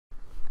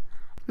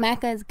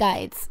Macca's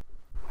Guides.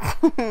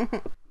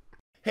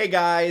 Hey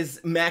guys,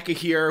 Macca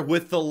here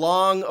with the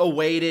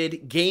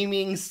long-awaited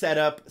gaming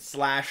setup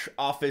 /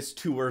 office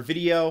tour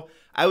video.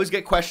 I always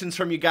get questions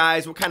from you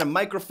guys, what kind of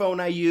microphone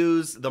I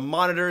use, the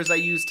monitors I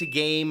use to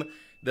game,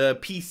 the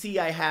PC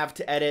I have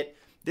to edit.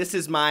 This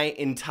is my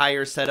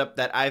entire setup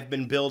that I've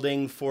been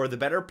building for the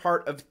better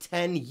part of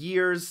 10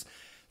 years.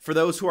 For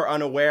those who are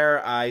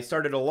unaware, I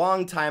started a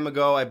long time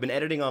ago. I've been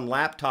editing on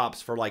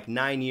laptops for like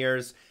 9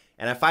 years,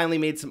 and I finally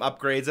made some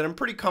upgrades, and I'm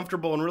pretty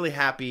comfortable and really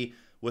happy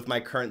with my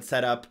current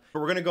setup.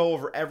 We're gonna go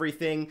over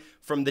everything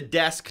from the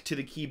desk to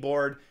the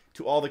keyboard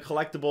to all the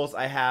collectibles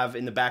I have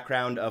in the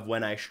background of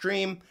when I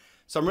stream.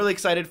 So I'm really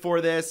excited for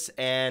this,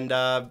 and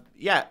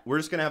yeah, we're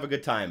just gonna have a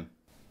good time.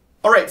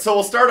 All right, so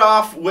we'll start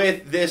off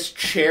with this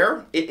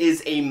chair. It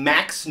is a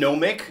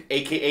Maxnomic,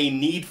 aka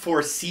Need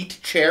for Seat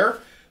chair,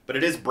 but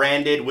it is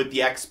branded with the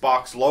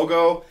Xbox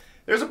logo.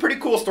 There's a pretty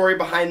cool story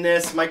behind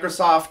this.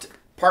 Microsoft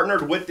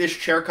partnered with this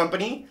chair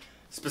company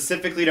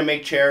specifically to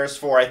make chairs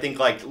for, I think,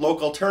 like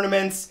local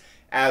tournaments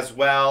as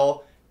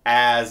well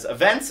as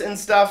events and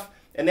stuff.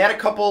 And they had a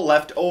couple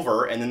left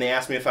over, and then they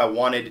asked me if I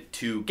wanted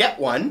to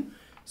get one.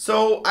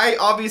 So I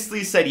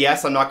obviously said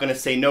yes. I'm not going to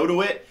say no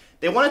to it.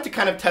 They wanted to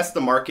kind of test the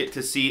market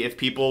to see if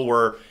people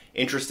were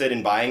interested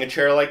in buying a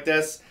chair like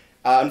this.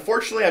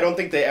 Unfortunately, I don't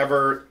think they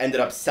ever ended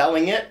up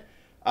selling it,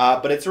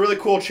 but it's a really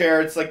cool chair.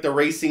 It's like the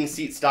racing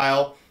seat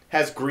style,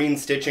 has green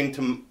stitching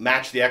to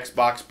match the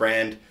Xbox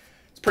brand.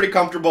 Pretty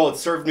comfortable. It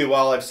served me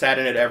well. I've sat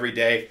in it every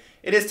day.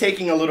 It is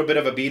taking a little bit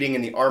of a beating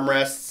in the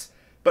armrests,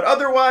 but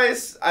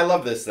otherwise, I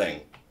love this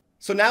thing.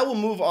 So now we'll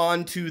move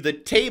on to the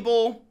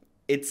table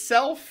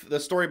itself. The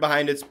story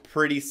behind it's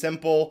pretty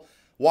simple.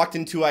 Walked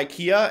into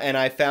IKEA and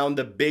I found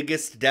the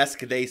biggest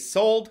desk they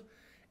sold,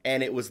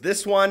 and it was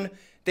this one.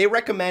 They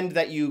recommend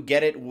that you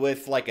get it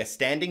with like a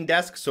standing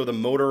desk, so the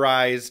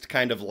motorized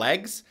kind of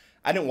legs.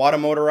 I didn't want a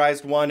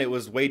motorized one. It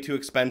was way too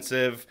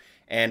expensive,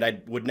 and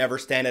I would never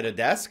stand at a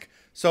desk.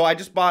 So I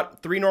just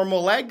bought 3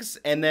 normal legs,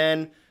 and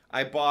then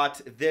I bought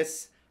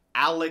this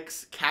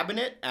Alex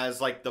cabinet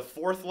as like the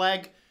 4th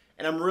leg,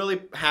 and I'm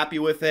really happy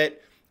with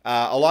it.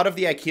 A lot of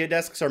the IKEA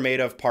desks are made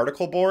of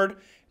particle board,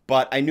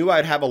 but I knew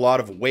I'd have a lot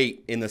of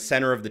weight in the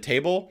center of the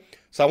table,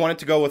 so I wanted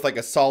to go with like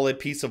a solid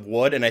piece of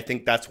wood, and I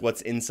think that's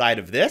what's inside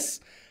of this.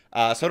 So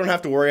I don't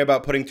have to worry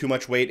about putting too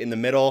much weight in the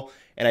middle,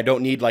 and I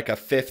don't need like a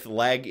 5th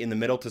leg in the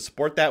middle to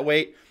support that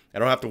weight. I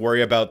don't have to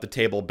worry about the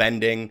table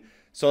bending.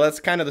 So that's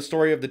kind of the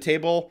story of the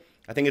table.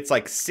 I think it's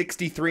like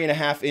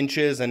 63.5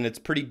 inches, and it's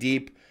pretty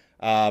deep.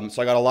 So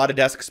I got a lot of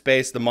desk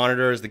space, the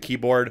monitors, the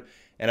keyboard,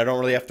 and I don't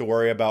really have to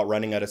worry about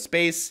running out of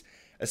space,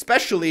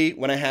 especially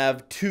when I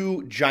have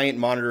 2 giant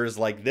monitors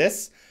like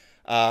this.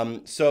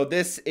 So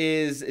this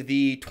is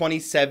the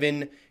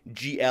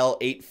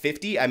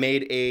 27GL850. I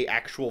made a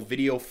actual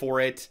video for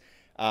it.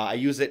 I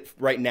use it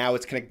right now.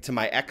 It's connected to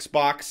my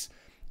Xbox,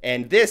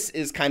 and this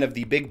is kind of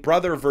the big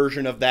brother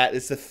version of that.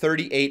 It's a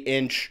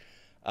 38-inch.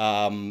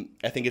 I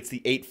think it's the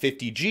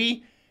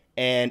 850G,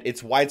 and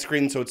it's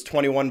widescreen, so it's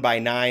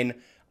 21:9.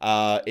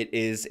 It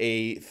is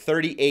a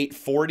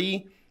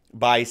 3840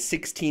 by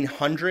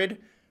 1600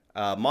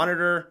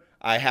 monitor.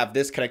 I have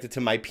this connected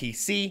to my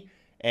PC,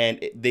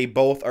 and they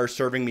both are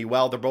serving me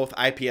well. They're both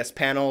IPS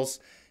panels.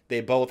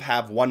 They both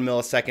have 1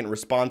 millisecond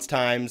response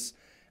times.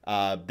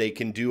 They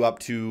can do up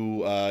to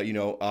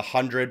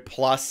 100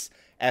 plus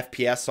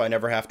FPS, so I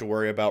never have to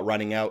worry about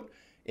running out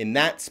in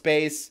that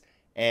space.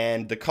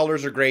 And the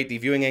colors are great, the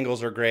viewing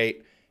angles are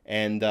great,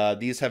 and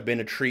these have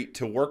been a treat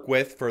to work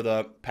with for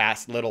the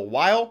past little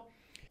while.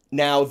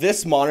 Now,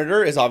 this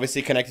monitor is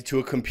obviously connected to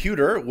a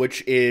computer,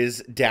 which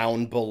is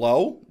down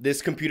below.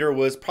 This computer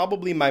was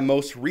probably my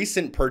most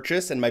recent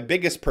purchase and my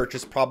biggest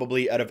purchase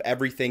probably out of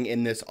everything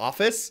in this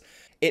office.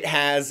 It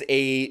has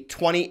a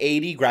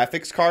 2080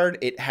 graphics card.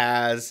 It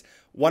has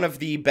one of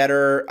the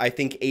better, I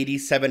think,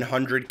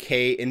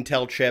 8700K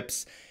Intel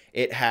chips.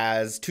 It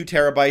has 2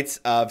 terabytes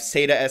of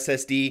SATA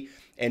SSD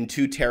and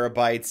 2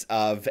 terabytes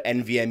of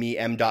NVMe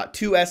M.2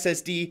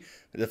 SSD,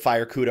 the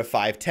FireCuda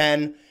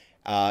 510.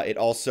 It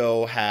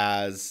also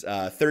has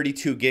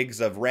 32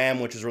 gigs of RAM,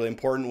 which is really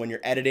important when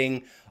you're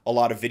editing a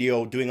lot of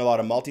video, doing a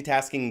lot of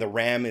multitasking. The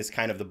RAM is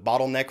kind of the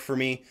bottleneck for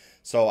me.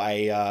 So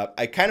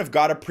I kind of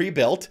got a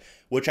pre-built,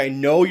 which I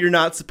know you're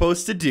not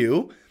supposed to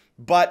do,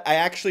 but I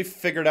actually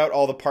figured out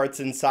all the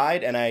parts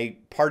inside and I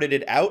parted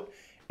it out.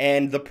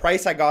 And the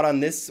price I got on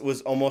this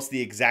was almost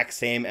the exact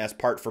same as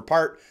part for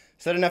part.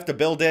 So I didn't have to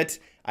build it.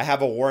 I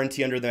have a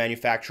warranty under the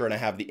manufacturer, and I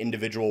have the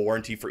individual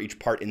warranty for each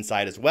part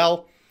inside as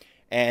well.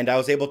 And I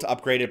was able to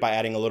upgrade it by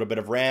adding a little bit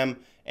of RAM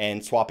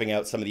and swapping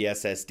out some of the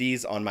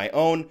SSDs on my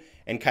own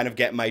and kind of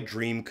get my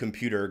dream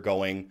computer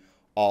going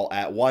all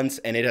at once.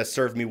 And it has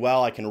served me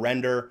well. I can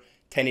render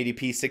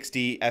 1080p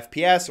 60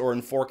 FPS or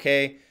in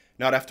 4K,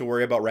 not have to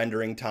worry about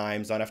rendering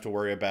times, not have to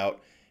worry about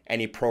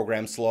any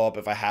program slow up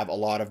if I have a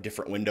lot of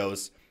different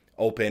windows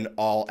open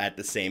all at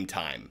the same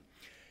time.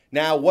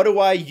 Now, what do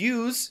I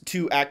use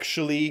to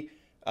actually,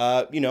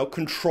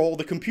 control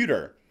the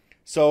computer?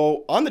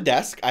 So on the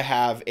desk, I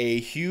have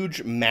a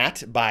huge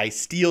mat by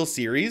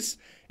SteelSeries.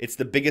 It's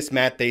the biggest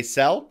mat they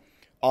sell.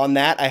 On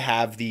that, I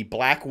have the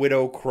Black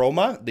Widow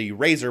Chroma, the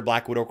Razer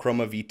Black Widow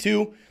Chroma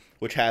V2,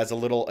 which has a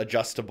little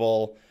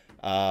adjustable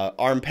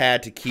arm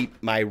pad to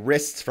keep my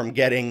wrists from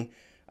getting,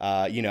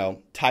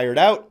 tired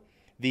out.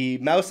 The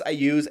mouse I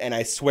use and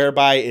I swear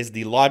by is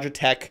the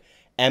Logitech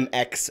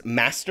MX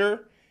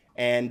Master,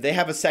 and they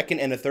have a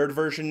second and a third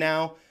version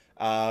now.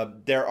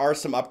 There are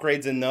some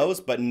upgrades in those,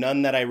 but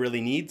none that I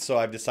really need, so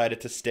I've decided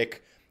to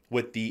stick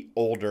with the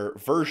older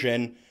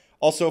version.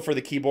 Also, for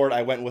the keyboard,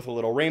 I went with a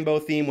little rainbow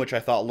theme, which I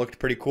thought looked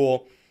pretty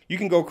cool. You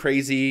can go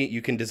crazy. You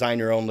can design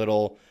your own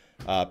little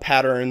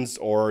patterns,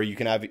 or you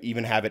can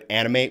even have it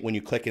animate when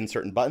you click in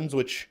certain buttons,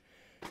 which,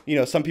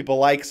 some people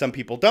like, some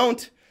people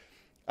don't.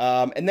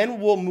 And then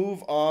we'll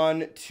move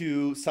on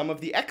to some of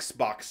the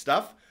Xbox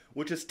stuff,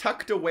 which is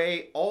tucked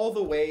away all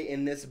the way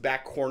in this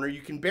back corner.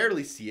 You can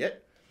barely see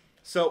it.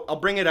 So I'll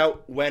bring it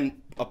out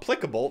when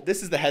applicable.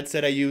 This is the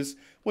headset I use,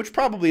 which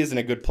probably isn't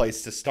a good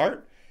place to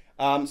start.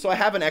 So I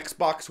have an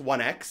Xbox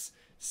One X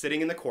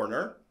sitting in the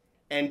corner,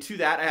 and to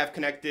that I have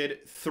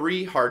connected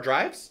 3 hard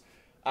drives.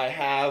 I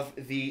have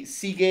the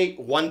Seagate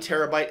 1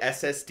 terabyte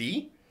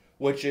SSD,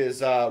 which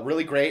is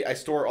really great. I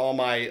store all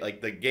my,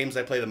 the games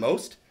I play the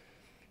most.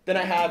 Then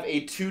I have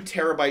a 2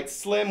 terabyte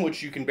Slim,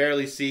 which you can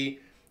barely see,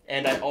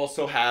 and I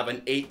also have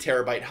an 8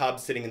 terabyte hub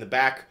sitting in the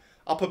back.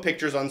 I'll put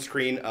pictures on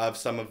screen of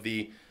some of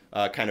the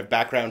kind of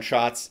background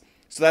shots.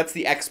 So that's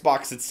the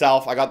Xbox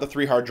itself. I got the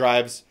 3 hard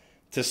drives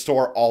to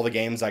store all the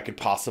games I could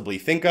possibly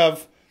think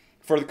of.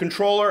 For the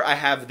controller, I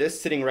have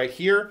this sitting right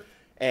here,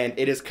 and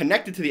it is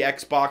connected to the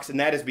Xbox, and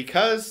that is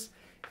because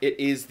it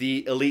is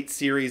the Elite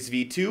Series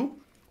V2,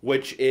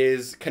 which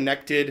is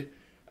connected.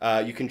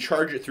 You can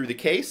charge it through the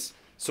case.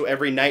 So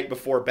every night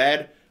before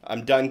bed,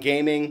 I'm done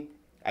gaming,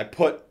 I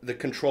put the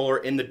controller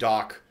in the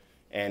dock,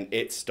 and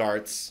it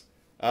starts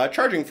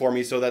charging for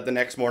me so that the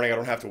next morning I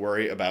don't have to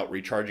worry about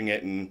recharging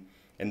it and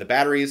the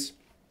batteries.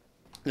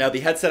 Now,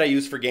 the headset I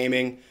use for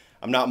gaming,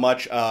 I'm not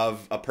much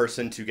of a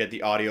person to get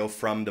the audio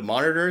from the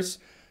monitors,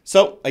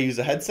 so I use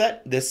a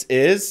headset. This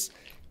is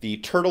the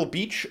Turtle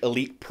Beach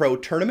Elite Pro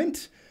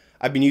Tournament.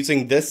 I've been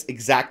using this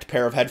exact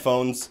pair of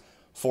headphones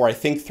for I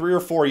think 3 or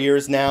 4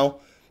 years now.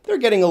 They're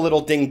getting a little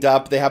dinged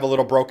up. They have a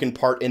little broken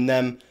part in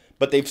them,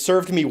 but they've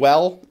served me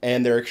well,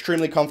 and they're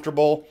extremely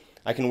comfortable.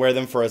 I can wear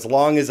them for as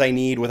long as I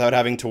need without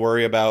having to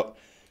worry about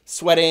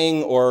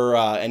sweating or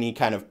any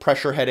kind of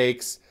pressure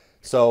headaches.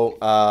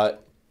 So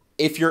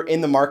if you're in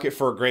the market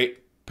for a great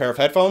pair of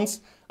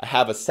headphones, I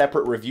have a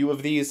separate review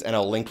of these, and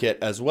I'll link it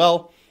as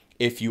well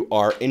if you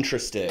are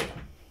interested.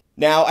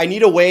 Now, I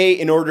need a way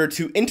in order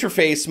to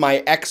interface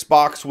my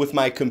Xbox with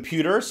my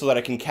computer so that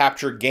I can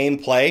capture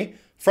gameplay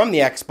from the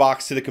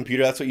Xbox to the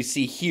computer. That's what you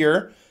see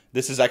here.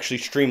 This is actually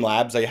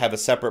Streamlabs. I have a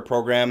separate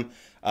program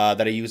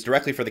that I use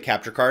directly for the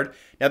capture card.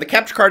 Now, the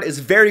capture card is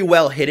very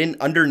well hidden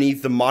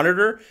underneath the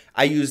monitor.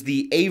 I use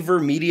the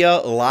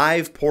AverMedia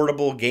Live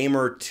Portable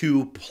Gamer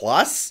 2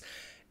 Plus.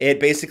 It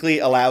basically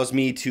allows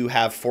me to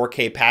have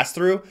 4K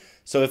pass-through.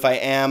 So if I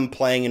am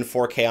playing in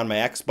 4K on my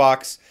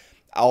Xbox,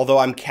 although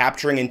I'm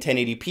capturing in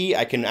 1080p,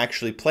 I can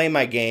actually play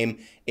my game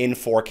in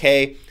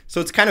 4K.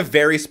 So it's kind of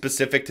very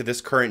specific to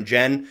this current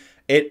gen.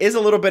 It is a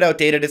little bit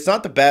outdated. It's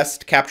not the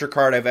best capture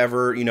card I've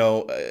ever,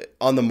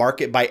 on the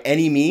market by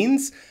any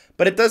means,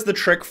 but it does the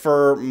trick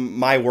for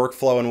my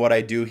workflow and what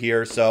I do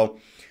here. So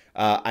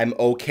I'm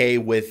okay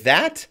with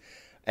that.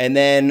 And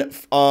then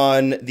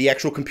on the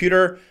actual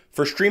computer,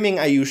 for streaming,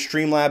 I use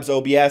Streamlabs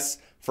OBS.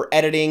 For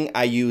editing,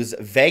 I use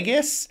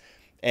Vegas.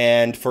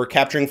 And for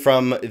capturing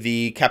from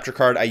the capture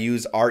card, I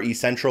use RE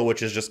Central,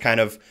 which is just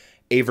kind of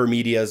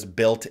AverMedia's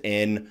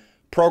built-in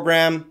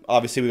program.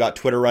 Obviously, we got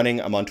Twitter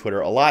running. I'm on Twitter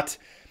a lot.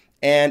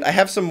 And I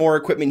have some more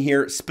equipment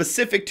here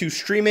specific to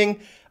streaming.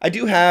 I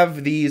do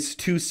have these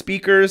 2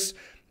 speakers.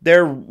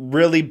 They're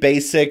really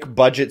basic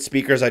budget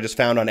speakers I just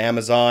found on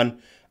Amazon.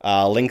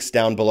 Links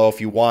down below if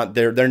you want.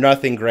 They're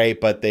nothing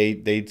great, but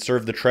they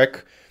serve the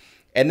trick.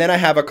 And then I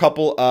have a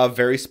couple of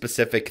very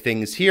specific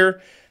things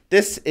here.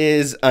 This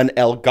is an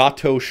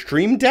Elgato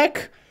Stream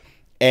Deck,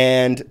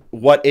 and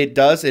what it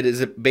does,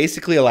 it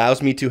basically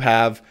allows me to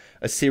have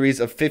a series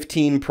of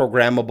 15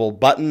 programmable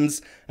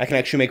buttons. I can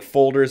actually make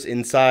folders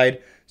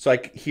inside. So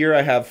here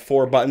I have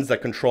 4 buttons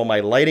that control my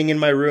lighting in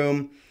my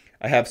room.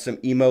 I have some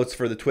emotes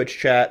for the Twitch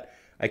chat.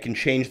 I can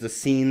change the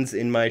scenes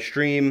in my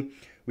stream.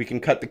 We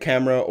can cut the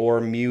camera or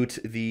mute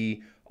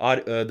the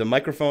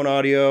microphone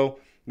audio.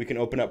 We can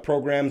open up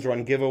programs,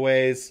 run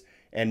giveaways,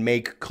 and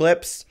make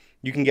clips.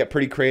 You can get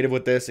pretty creative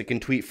with this. It can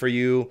tweet for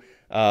you.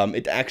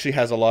 It actually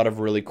has a lot of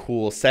really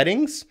cool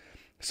settings.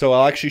 So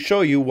I'll actually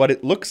show you what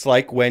it looks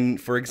like when,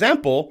 for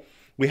example,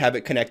 we have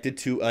it connected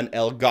to an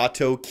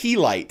Elgato key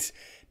light.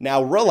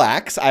 Now,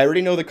 relax. I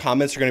already know the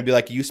comments are going to be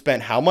like, you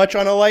spent how much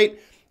on a light?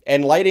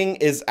 And lighting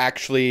is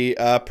actually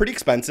pretty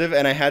expensive,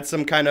 and I had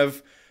some kind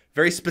of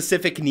very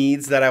specific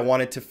needs that I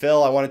wanted to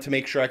fill. I wanted to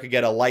make sure I could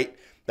get a light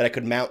that I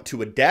could mount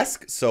to a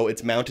desk, so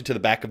it's mounted to the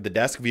back of the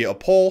desk via a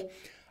pole.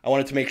 I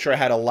wanted to make sure I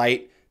had a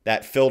light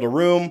that filled a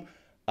room,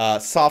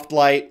 soft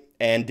light,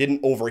 and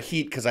didn't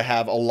overheat because I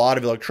have a lot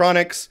of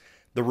electronics.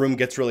 the room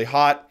gets really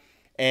hot.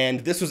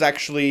 And this was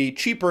actually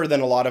cheaper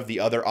than a lot of the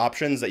other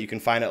options that you can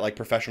find at like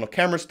professional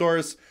camera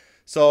stores.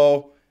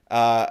 So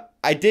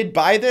I did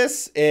buy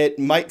this. It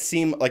might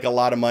seem like a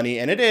lot of money,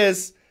 and it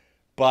is,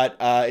 but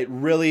it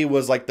really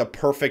was like the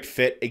perfect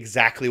fit,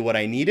 exactly what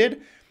I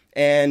needed.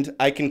 And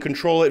I can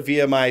control it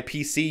via my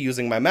PC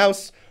using my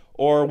mouse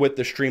or with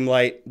the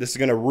Streamlight. This is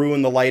going to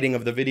ruin the lighting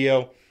of the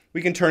video.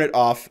 We can turn it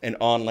off and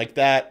on like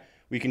that.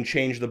 We can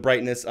change the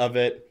brightness of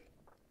it.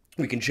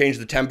 We can change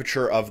the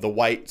temperature of the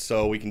white,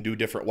 so we can do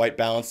different white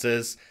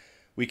balances.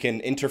 We can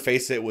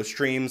interface it with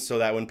streams so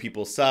that when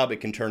people sub,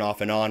 it can turn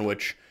off and on,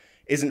 which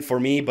isn't for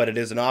me, but it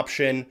is an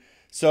option.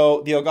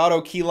 So the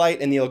Elgato Keylight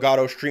and the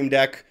Elgato Stream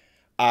Deck,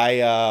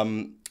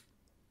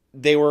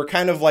 they were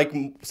kind of like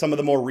some of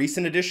the more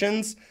recent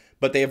additions,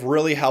 but they have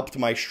really helped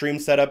my stream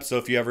setup. So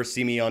if you ever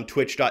see me on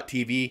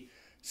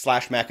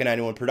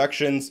twitch.tv/Macca91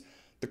 Productions,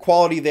 the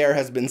quality there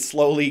has been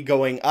slowly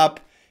going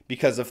up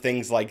because of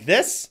things like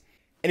this.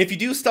 And if you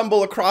do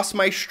stumble across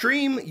my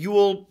stream, you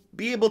will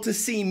be able to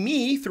see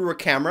me through a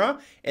camera,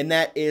 and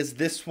that is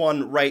this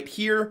one right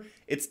here.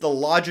 It's the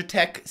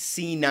Logitech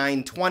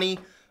C920,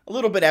 a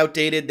little bit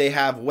outdated. They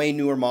have way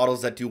newer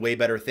models that do way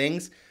better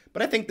things,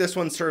 but I think this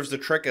one serves the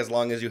trick as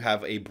long as you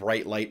have a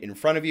bright light in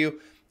front of you.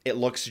 It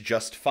looks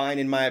just fine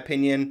in my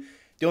opinion.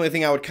 The only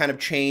thing I would kind of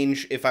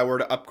change if I were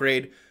to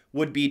upgrade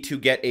would be to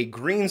get a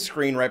green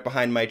screen right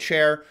behind my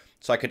chair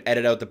so I could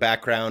edit out the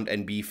background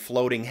and be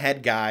floating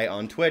head guy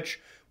on Twitch,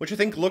 which I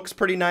think looks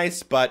pretty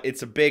nice, but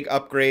it's a big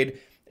upgrade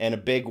and a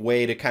big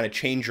way to kind of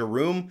change your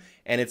room.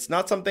 And it's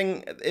not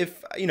something,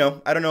 if, you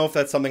know, I don't know if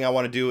that's something I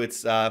want to do.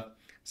 It's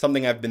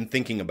something I've been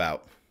thinking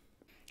about.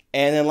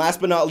 And then last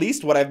but not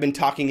least, what I've been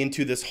talking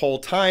into this whole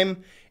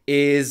time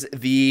is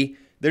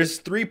there's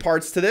three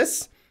parts to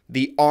this.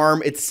 The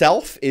arm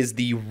itself is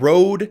the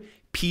Rode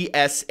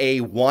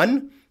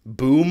PSA-1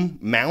 boom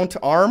mount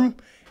arm,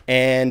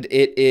 and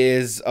it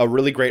is a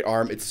really great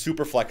arm. It's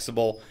super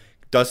flexible.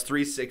 Does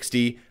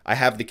 360. I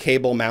have the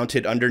cable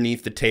mounted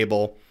underneath the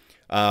table,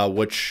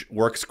 which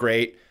works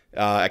great.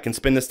 I can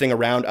spin this thing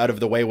around out of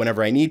the way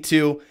whenever I need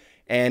to.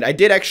 And I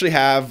did actually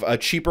have a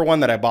cheaper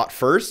one that I bought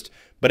first,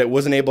 but it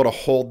wasn't able to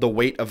hold the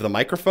weight of the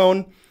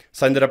microphone.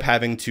 So I ended up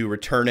having to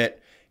return it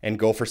and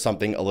go for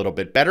something a little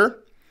bit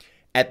better.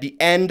 At the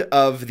end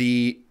of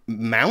the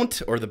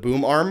mount, or the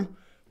boom arm,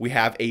 we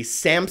have a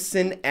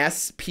Samson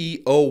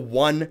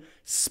SP01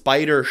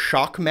 Spider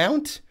shock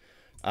mount.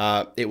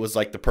 It was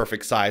like the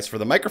perfect size for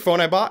the microphone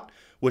I bought,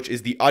 which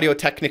is the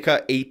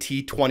Audio-Technica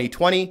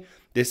AT2020.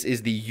 This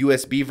is the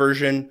USB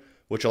version,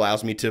 which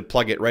allows me to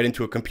plug it right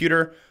into a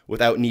computer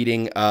without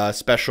needing a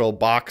special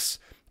box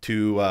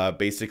to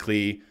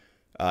basically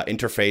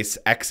interface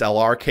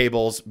XLR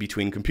cables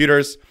between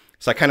computers.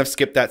 So I kind of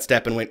skipped that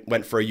step and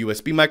went for a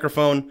USB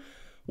microphone,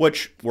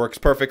 which works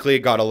perfectly.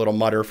 Got a little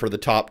mutter for the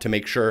top to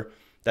make sure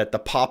that the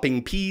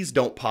popping peas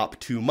don't pop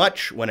too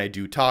much when I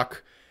do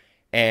talk.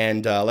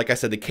 And like I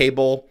said, the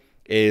cable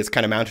is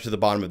kind of mounted to the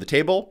bottom of the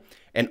table.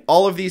 And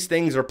all of these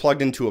things are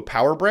plugged into a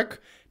power brick.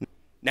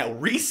 Now,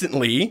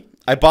 recently,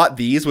 I bought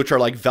these, which are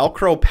like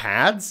Velcro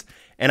pads.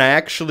 And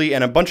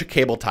and a bunch of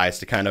cable ties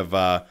to kind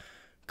of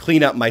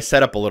clean up my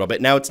setup a little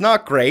bit. Now, it's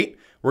not great.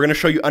 We're going to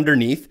show you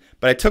underneath.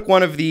 But I took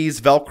one of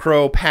these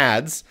Velcro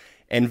pads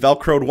and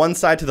Velcroed one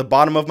side to the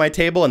bottom of my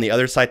table and the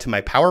other side to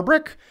my power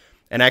brick.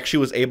 And actually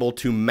was able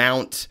to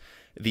mount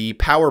the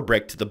power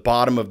brick to the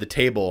bottom of the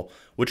table,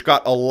 which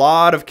got a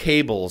lot of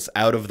cables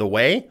out of the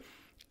way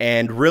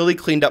and really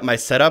cleaned up my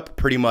setup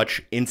pretty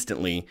much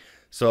instantly.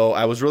 So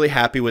I was really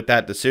happy with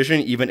that decision.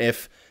 Even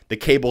if the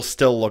cables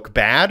still look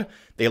bad,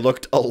 they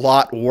looked a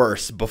lot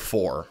worse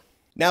before.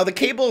 Now, the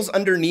cables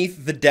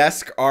underneath the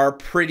desk are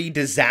pretty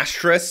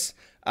disastrous.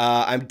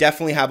 I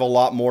definitely have a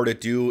lot more to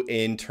do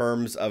in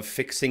terms of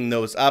fixing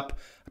those up.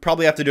 I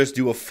probably have to just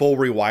do a full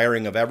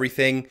rewiring of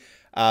everything,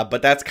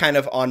 but that's kind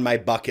of on my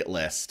bucket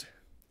list.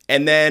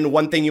 And then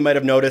one thing you might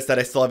have noticed that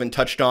I still haven't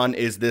touched on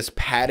is this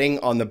padding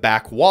on the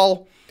back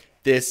wall.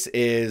 This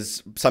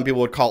is, some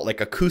people would call it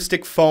like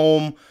acoustic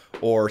foam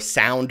or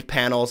sound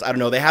panels. I don't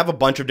know. They have a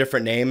bunch of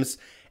different names.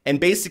 And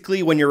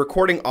basically, when you're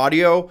recording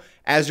audio,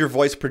 as your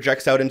voice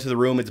projects out into the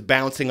room, it's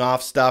bouncing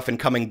off stuff and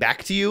coming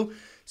back to you.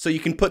 So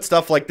you can put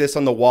stuff like this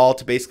on the wall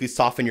to basically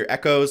soften your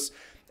echoes.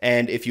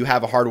 And if you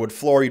have a hardwood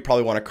floor, you'd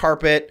probably want a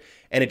carpet.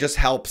 And it just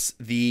helps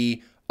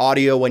the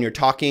audio when you're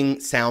talking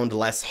sound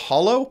less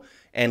hollow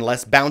and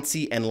less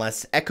bouncy and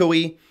less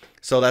echoey.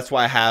 So that's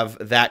why I have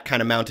that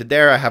kind of mounted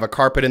there. I have a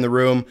carpet in the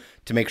room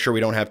to make sure we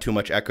don't have too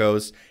much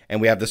echoes.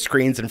 And we have the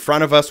screens in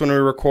front of us when we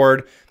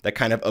record that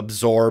kind of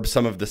absorb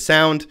some of the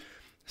sound.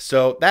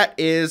 So that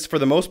is, for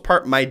the most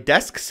part, my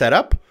desk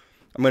setup.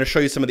 I'm going to show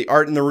you some of the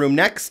art in the room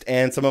next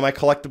and some of my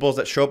collectibles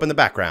that show up in the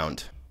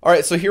background. All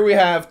right, so here we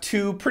have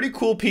two pretty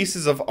cool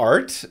pieces of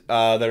art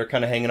that are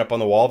kind of hanging up on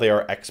the wall. They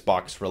are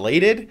Xbox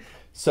related.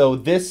 So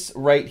this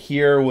right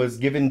here was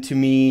given to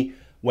me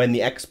when the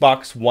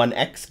Xbox One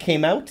X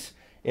came out.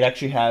 It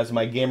actually has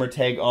my gamer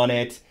tag on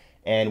it.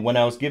 And when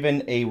I was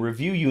given a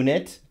review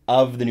unit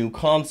of the new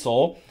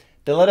console,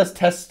 they let us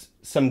test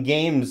some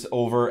games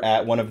over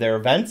at one of their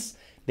events.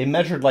 they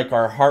measured like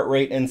our heart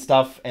rate and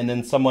stuff, and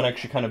then someone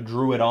actually kind of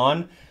drew it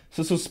on.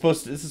 So this is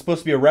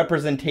supposed to be a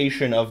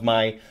representation of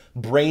my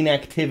brain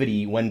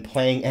activity when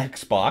playing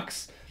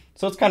Xbox.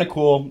 So it's kind of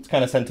cool. It's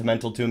kind of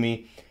sentimental to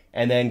me.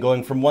 And then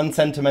going from one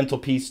sentimental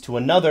piece to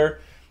another,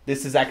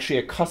 this is actually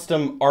a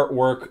custom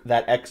artwork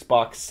that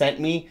Xbox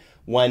sent me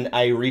when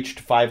I reached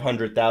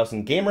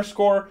 500,000 gamer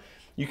score.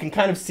 You can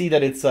kind of see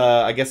that it's,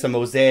 I guess, a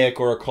mosaic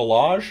or a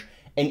collage.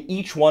 And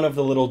each one of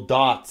the little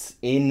dots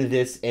in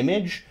this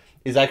image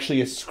is actually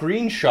a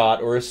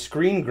screenshot or a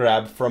screen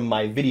grab from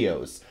my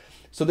videos.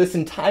 So this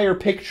entire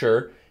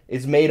picture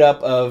is made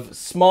up of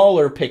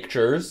smaller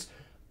pictures,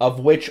 of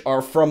which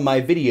are from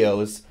my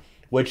videos,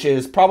 which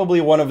is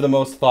probably one of the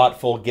most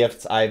thoughtful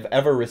gifts I've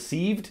ever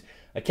received.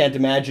 I can't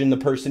imagine the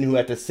person who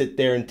had to sit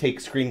there and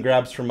take screen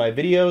grabs from my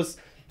videos,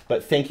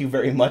 but thank you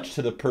very much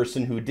to the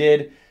person who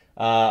did.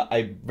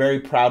 I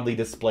very proudly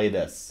display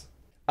this.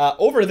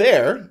 Over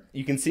there,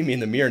 you can see me in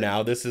the mirror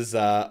now. This is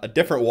a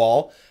different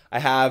wall. I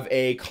have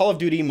a Call of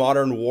Duty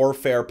Modern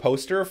Warfare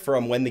poster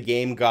from when the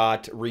game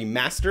got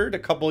remastered a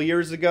couple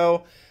years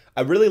ago.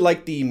 I really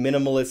like the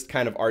minimalist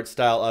kind of art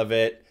style of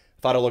it.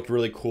 Thought it looked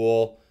really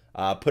cool.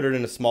 Put it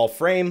in a small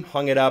frame,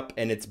 hung it up,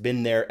 and it's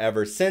been there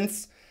ever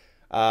since.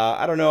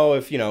 I don't know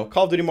if, you know,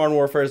 Call of Duty Modern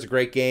Warfare is a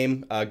great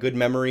game, good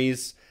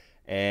memories,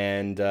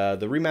 and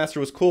the remaster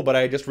was cool, but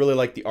I just really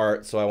like the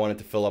art, so I wanted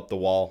to fill up the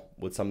wall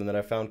with something that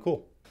I found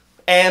cool.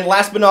 And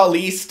last but not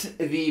least,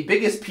 the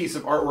biggest piece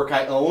of artwork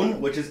I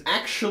own, which is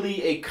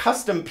actually a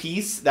custom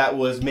piece that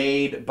was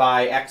made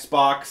by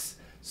Xbox.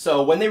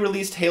 So when they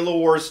released Halo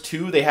Wars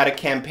 2, they had a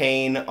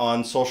campaign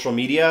on social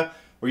media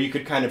where you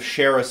could kind of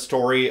share a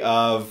story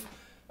of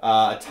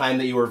a time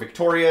that you were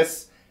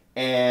victorious.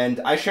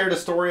 And I shared a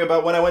story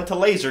about when I went to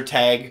laser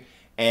tag,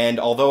 and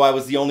although I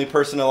was the only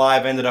person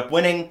alive, I ended up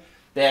winning.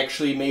 They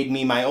actually made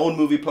me my own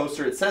movie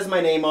poster. It says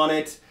my name on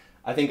it.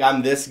 I think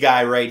I'm this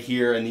guy right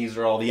here, and these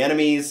are all the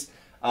enemies.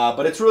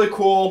 But it's really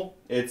cool.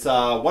 It's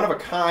one of a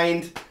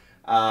kind,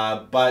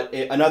 but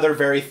another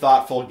very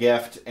thoughtful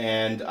gift,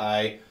 and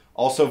I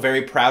also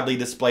very proudly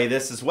display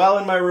this as well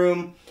in my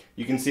room.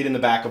 You can see it in the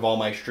back of all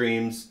my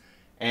streams,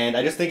 and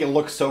I just think it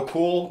looks so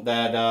cool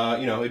that,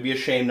 you know, it'd be a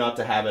shame not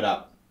to have it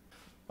up.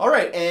 All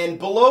right, and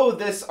below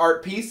this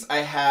art piece, I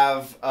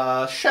have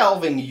a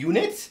shelving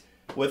unit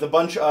with a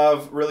bunch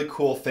of really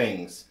cool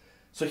things.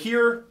 So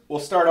here, we'll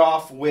start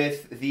off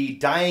with the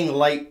Dying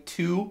Light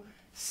 2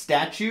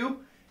 statue.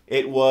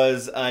 It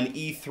was an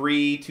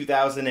E3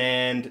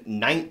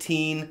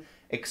 2019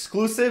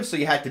 exclusive, so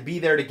you had to be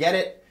there to get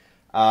it.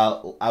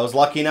 I was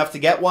lucky enough to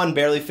get one,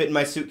 barely fit in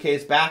my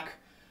suitcase back.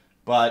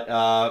 But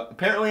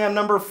apparently I'm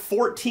number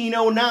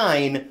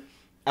 1409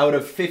 out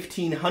of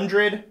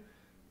 1500.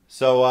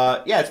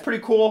 So yeah, it's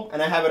pretty cool,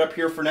 and I have it up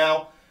here for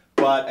now.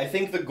 But I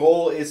think the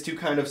goal is to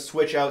kind of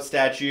switch out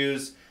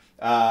statues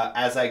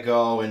as I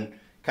go and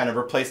kind of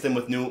replace them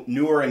with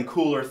newer and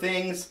cooler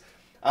things.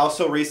 I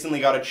also recently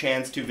got a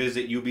chance to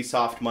visit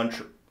Ubisoft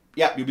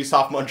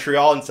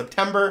Montreal in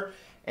September,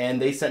 and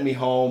they sent me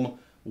home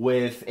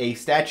with a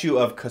statue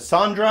of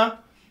Cassandra,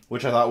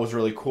 which I thought was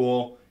really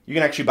cool. You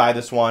can actually buy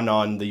this one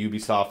on the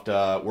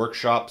Ubisoft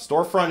Workshop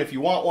storefront if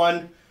you want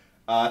one.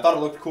 I thought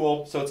it looked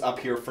cool, so it's up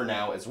here for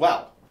now as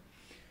well.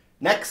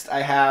 Next,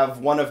 I have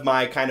one of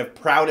my kind of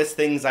proudest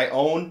things I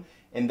own,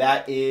 and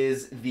that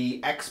is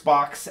the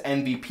Xbox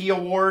MVP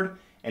Award,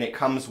 and it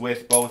comes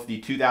with both the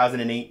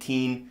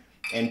 2018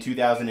 and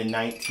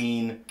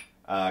 2019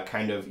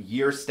 kind of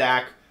year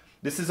stack.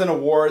 This is an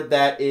award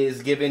that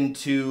is given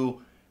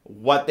to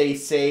what they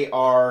say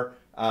are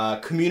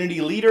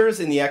community leaders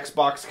in the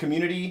Xbox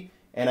community,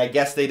 and I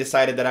guess they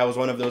decided that I was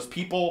one of those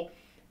people,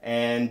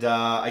 and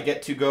I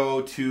get to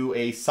go to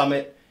a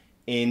summit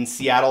in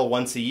Seattle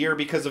once a year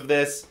because of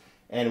this,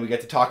 and we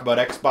get to talk about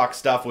Xbox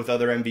stuff with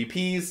other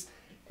MVPs,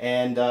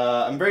 and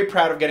I'm very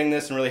proud of getting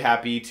this and really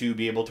happy to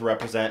be able to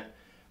represent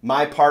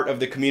my part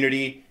of the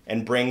community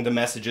and bring the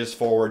messages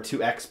forward to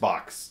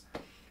Xbox.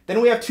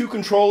 Then we have two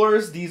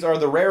controllers. These are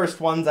the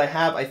rarest ones I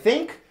have, I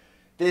think.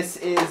 This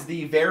is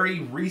the very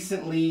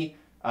recently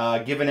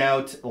given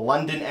out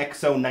London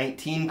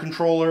XO19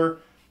 controller.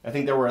 I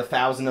think there were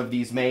 1,000 of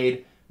these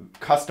made.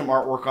 Custom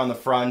artwork on the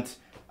front.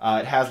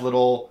 It has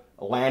little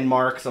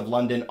landmarks of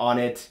London on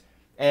it.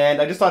 And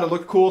I just thought it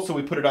looked cool, so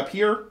we put it up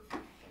here.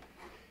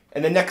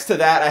 And then next to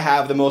that, I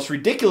have the most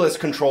ridiculous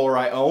controller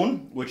I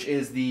own, which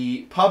is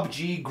the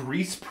PUBG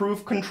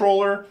grease-proof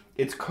controller.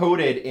 It's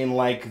coated in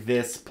like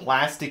this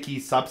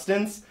plasticky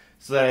substance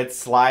so that it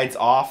slides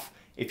off.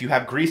 If you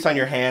have grease on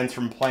your hands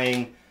from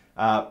playing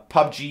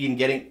PUBG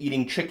and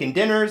eating chicken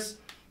dinners,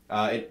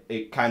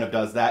 it kind of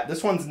does that.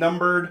 This one's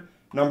numbered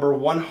number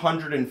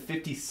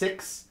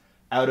 156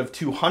 out of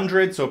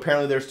 200, so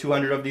apparently there's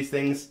 200 of these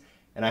things,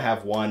 and I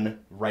have one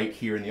right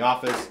here in the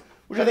office,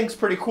 which I think is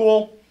pretty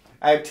cool.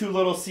 I have two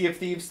little Sea of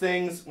Thieves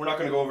things. We're not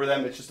going to go over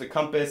them. It's just a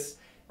compass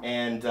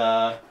and,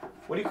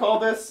 what do you call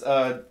this?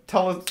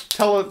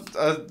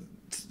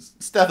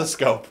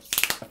 Stethoscope.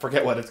 I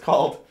forget what it's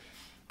called.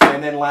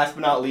 And then last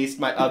but not least,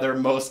 my other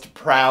most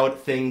proud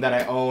thing that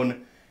I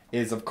own,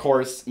 is, of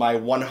course, my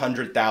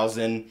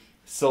 100,000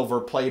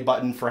 silver play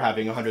button for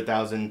having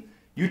 100,000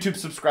 YouTube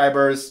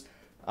subscribers.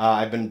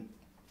 I've been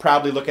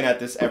proudly looking at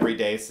this every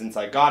day since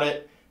I got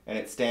it, and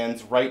it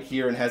stands right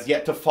here and has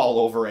yet to fall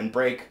over and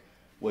break,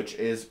 which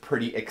is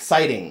pretty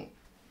exciting.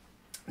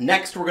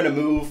 Next, we're going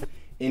to move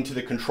into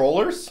the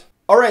controllers.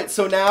 All right,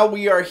 so now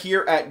we are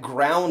here at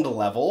ground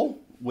level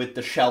with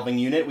the shelving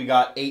unit. We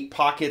got 8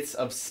 pockets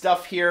of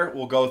stuff here.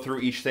 We'll go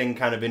through each thing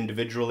kind of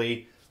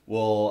individually.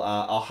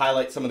 I'll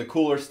highlight some of the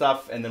cooler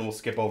stuff, and then we'll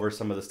skip over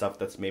some of the stuff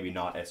that's maybe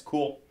not as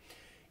cool.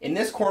 In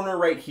this corner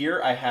right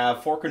here, I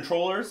have 4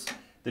 controllers.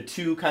 The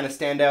 2 kind of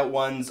standout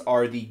ones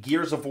are the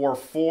Gears of War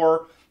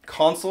 4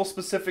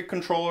 console-specific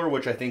controller,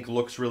 which I think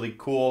looks really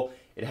cool.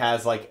 It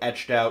has like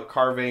etched out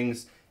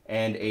carvings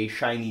and a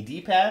shiny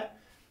D-pad.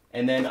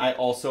 And then I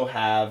also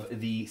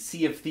have the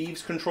Sea of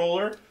Thieves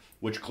controller,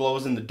 which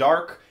glows in the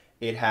dark.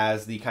 It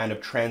has the kind of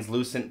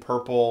translucent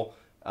purple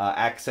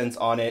accents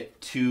on it,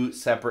 2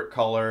 separate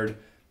colored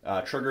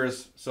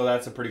triggers, so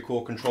that's a pretty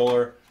cool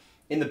controller.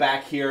 In the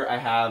back here, I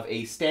have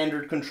a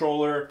standard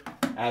controller,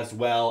 as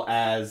well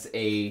as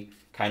a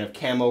kind of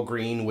camo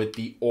green with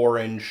the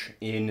orange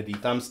in the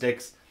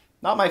thumbsticks.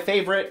 Not my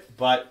favorite,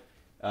 but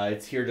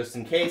it's here just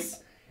in case.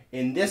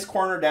 In this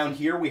corner down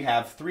here, we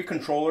have 3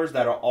 controllers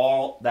that are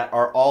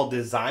all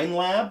Design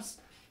Labs.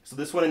 So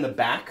this one in the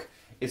back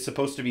is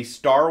supposed to be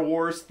Star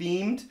Wars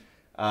themed.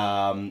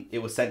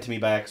 It was sent to me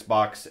by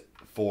Xbox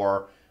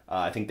for,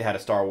 I think they had a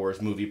Star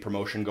Wars movie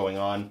promotion going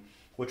on,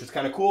 which is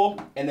kind of cool.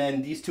 And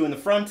then these 2 in the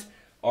front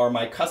are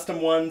my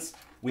custom ones.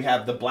 We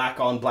have the black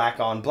on black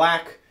on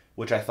black,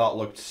 which I thought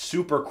looked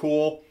super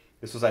cool.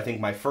 This was, I think,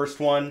 my first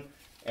one.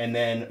 And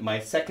then my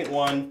second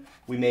one,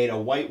 we made a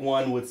white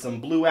one with some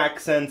blue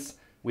accents.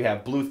 We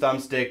have blue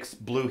thumbsticks,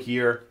 blue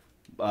here,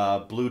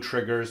 blue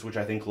triggers, which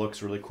I think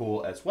looks really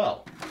cool as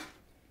well.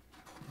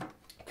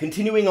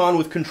 Continuing on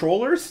with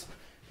controllers,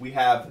 we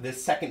have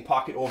this second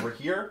pocket over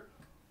here.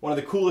 One of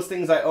the coolest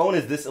things I own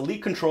is this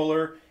Elite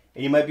controller,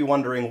 and you might be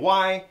wondering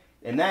why,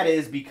 and that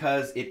is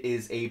because it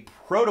is a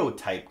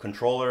prototype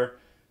controller,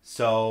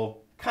 so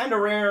kind of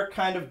rare,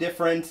 kind of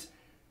different.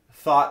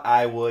 Thought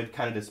I would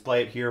kind of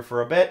display it here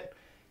for a bit,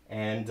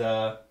 and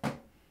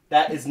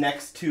that is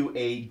next to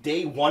a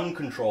day 1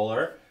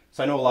 controller.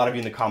 So I know a lot of you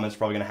in the comments are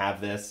probably going to have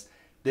this.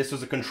 This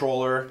was a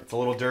controller. It's a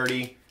little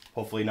dirty,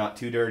 hopefully not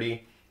too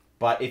dirty.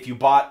 But if you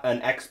bought an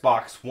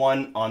Xbox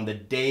One on the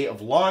day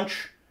of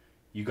launch,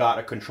 you got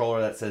a controller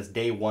that says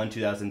Day 1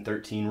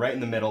 2013 right in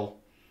the middle.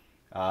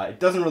 It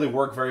doesn't really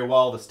work very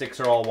well. The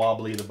sticks are all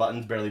wobbly. The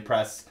buttons barely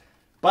press.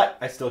 But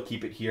I still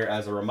keep it here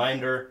as a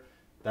reminder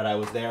that I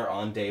was there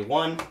on day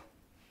 1.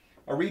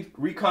 A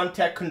Recon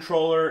Tech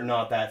controller,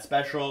 not that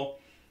special.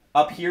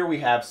 Up here we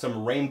have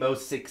some Rainbow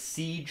Six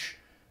Siege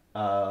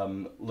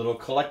little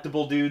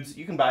collectible dudes.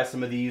 You can buy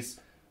some of these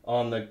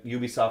on the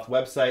Ubisoft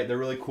website. They're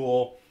really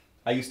cool.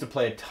 I used to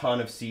play a ton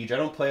of Siege. I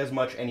don't play as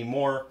much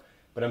anymore,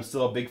 but I'm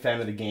still a big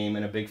fan of the game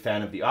and a big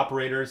fan of the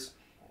operators.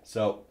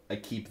 So I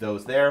keep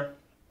those there.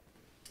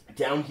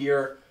 Down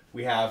here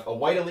we have a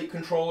white Elite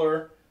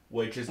controller,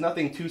 which is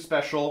nothing too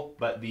special,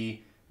 but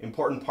the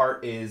important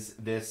part is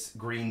this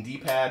green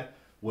D-pad,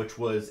 which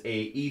was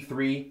a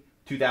E3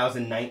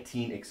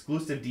 2019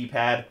 exclusive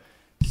D-pad,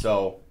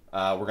 so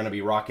we're going to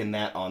be rocking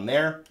that on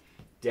there.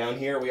 Down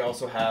here we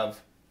also have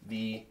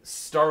the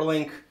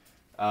Starlink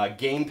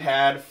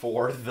gamepad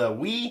for the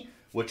Wii,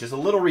 which is a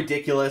little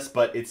ridiculous,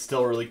 but it's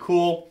still really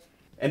cool.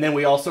 And then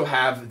we also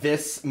have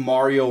this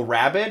Mario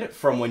Rabbids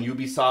from when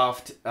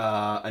Ubisoft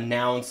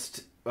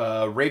announced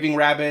Raving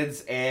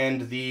Rabbids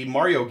and the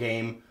Mario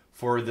game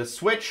for the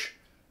Switch.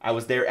 I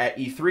was there at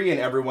E3 and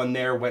everyone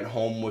there went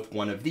home with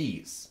one of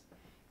these.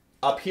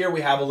 Up here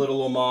we have a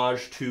little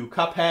homage to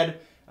Cuphead,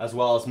 as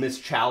well as Miss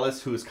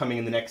Chalice, who is coming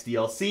in the next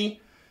DLC.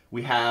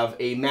 We have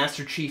a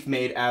Master Chief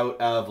made out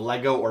of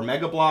Lego or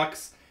Mega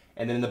Blocks,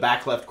 and then in the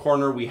back left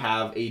corner we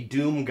have a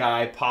Doom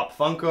Guy Pop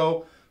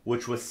Funko,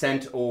 which was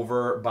sent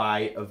over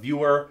by a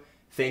viewer.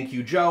 Thank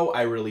you, Joe.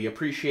 I really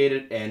appreciate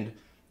it, and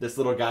this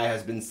little guy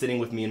has been sitting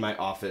with me in my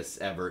office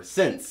ever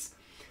since.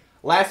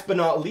 Last but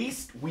not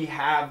least, we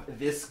have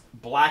this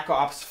Black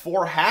Ops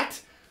 4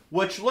 hat,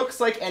 which looks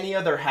like any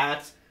other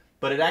hat,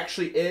 but it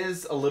actually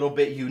is a little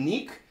bit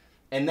unique,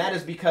 and that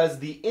is because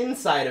the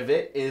inside of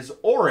it is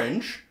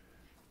orange,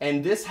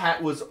 and this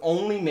hat was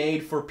only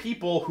made for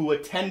people who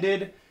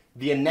attended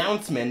the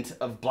announcement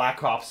of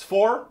Black Ops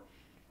 4.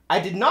 I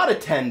did not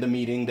attend the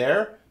meeting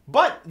there,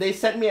 but they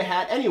sent me a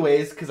hat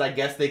anyways, because I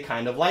guess they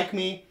kind of like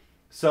me,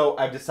 so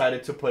I've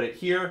decided to put it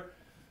here.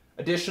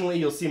 Additionally,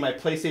 you'll see my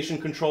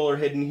PlayStation controller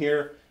hidden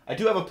here. I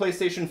do have a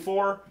PlayStation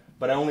 4,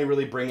 but I only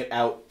really bring it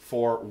out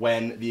for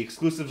when the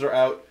exclusives are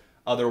out.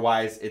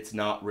 Otherwise, it's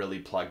not really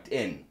plugged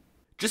in.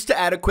 Just to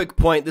add a quick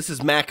point, this is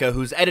Macca,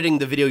 who's editing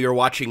the video you're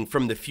watching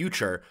from the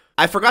future.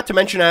 I forgot to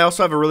mention I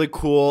also have a really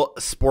cool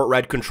Sport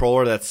Red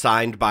controller that's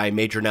signed by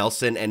Major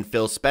Nelson and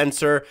Phil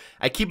Spencer.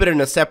 I keep it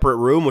in a separate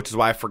room, which is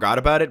why I forgot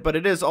about it, but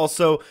it is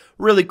also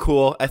really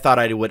cool. I thought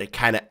I would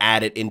kind of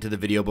add it into the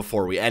video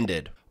before we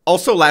ended.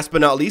 Also, last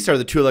but not least, are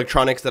the two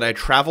electronics that I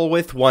travel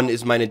with. One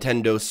is my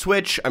Nintendo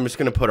Switch. I'm just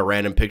going to put a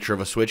random picture of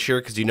a Switch here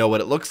because you know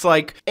what it looks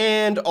like.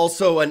 And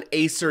also an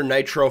Acer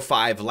Nitro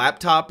 5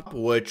 laptop,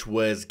 which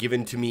was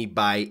given to me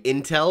by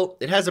Intel.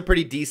 It has a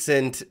pretty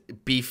decent,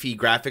 beefy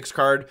graphics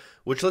card,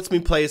 which lets me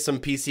play some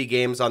PC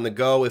games on the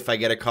go if I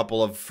get a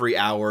couple of free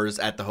hours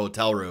at the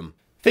hotel room.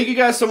 Thank you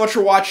guys so much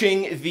for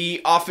watching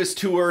the office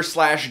tour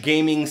 /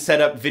 gaming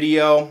setup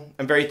video.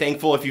 I'm very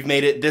thankful if you've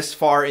made it this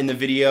far in the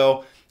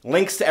video.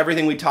 Links to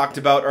everything we talked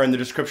about are in the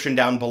description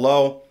down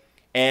below.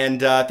 And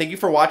thank you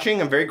for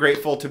watching. I'm very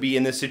grateful to be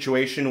in this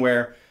situation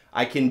where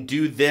I can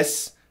do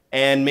this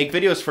and make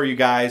videos for you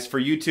guys for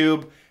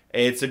YouTube.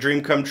 It's a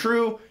dream come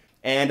true.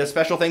 And a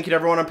special thank you to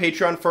everyone on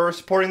Patreon for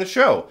supporting the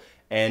show.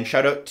 And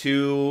shout out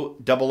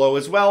to 00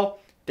 as well.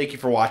 Thank you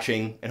for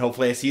watching, and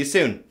hopefully I see you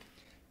soon.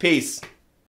 Peace.